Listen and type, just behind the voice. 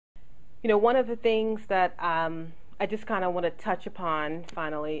One of the things that I just kind of want to touch upon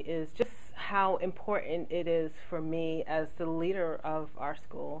finally is just how important it is for me as the leader of our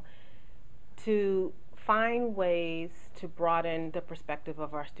school to find ways to broaden the perspective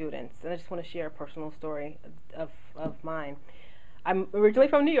of our students. And I just want to share a personal story of mine. I'm originally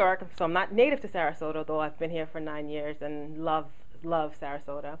from New York, so I'm not native to Sarasota, though I've been here for 9 years and love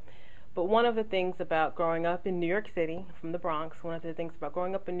Sarasota. But one of the things about growing up in New York City, from the Bronx, one of the things about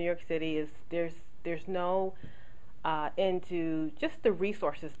growing up in New York City is there's no end to just the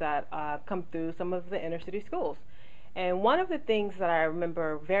resources that come through some of the inner city schools. And one of the things that I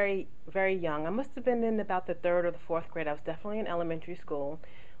remember very young, I must have been in about the third or the fourth grade, I was definitely in elementary school,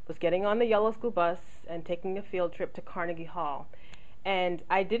 was getting on the yellow school bus and taking a field trip to Carnegie Hall. And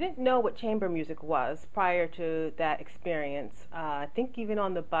I didn't know what chamber music was prior to that experience. I think even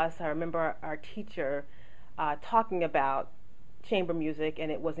on the bus, I remember our teacher talking about chamber music, and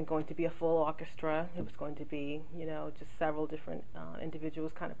it wasn't going to be a full orchestra. It was going to be, just several different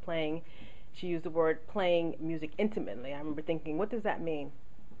individuals kind of playing. She used the word playing music intimately. I remember thinking, what does that mean?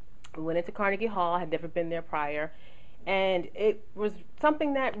 We went into Carnegie Hall. I had never been there prior. And it was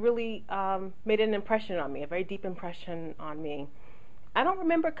something that really made an impression on me, a very deep impression on me. I don't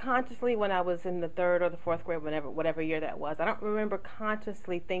remember consciously when I was in the third or the fourth grade, whatever year that was. I don't remember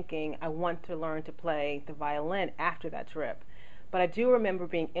consciously thinking I want to learn to play the violin after that trip. But I do remember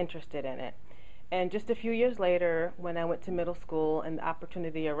being interested in it. And just a few years later, when I went to middle school and the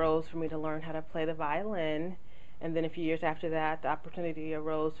opportunity arose for me to learn how to play the violin, and then a few years after that, the opportunity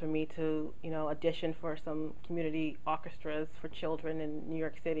arose for me to, audition for some community orchestras for children in New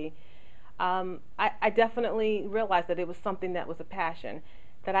York City. I definitely realized that it was something that was a passion,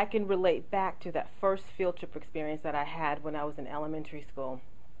 that I can relate back to that first field trip experience that I had when I was in elementary school.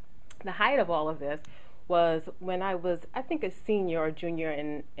 The height of all of this was when I was, I think, a senior or junior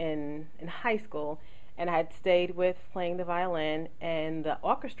in high school, and I had stayed with playing the violin, and the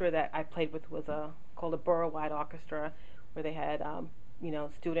orchestra that I played with was called a borough-wide orchestra, where they had,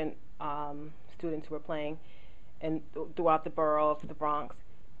 students who were playing and throughout the borough of the Bronx.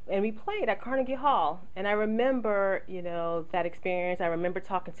 And we played at Carnegie Hall. And I remember, that experience. I remember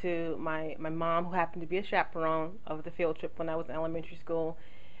talking to my mom, who happened to be a chaperone of the field trip when I was in elementary school.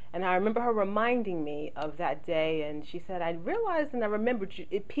 And I remember her reminding me of that day. And she said, I realized and I remembered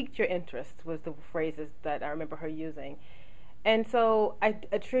it piqued your interest, was the phrases that I remember her using. And so I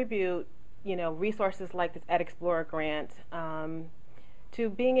attribute, resources like this Ed Explorer grant to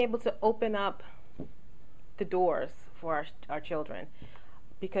being able to open up the doors for our children,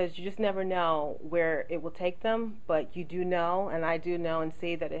 because you just never know where it will take them, but you do know, and I do know and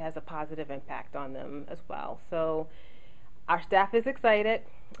see that it has a positive impact on them as well. So our staff is excited,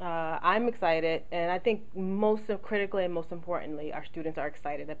 I'm excited, and I think most critically and most importantly, our students are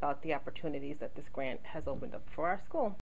excited about the opportunities that this grant has opened up for our school.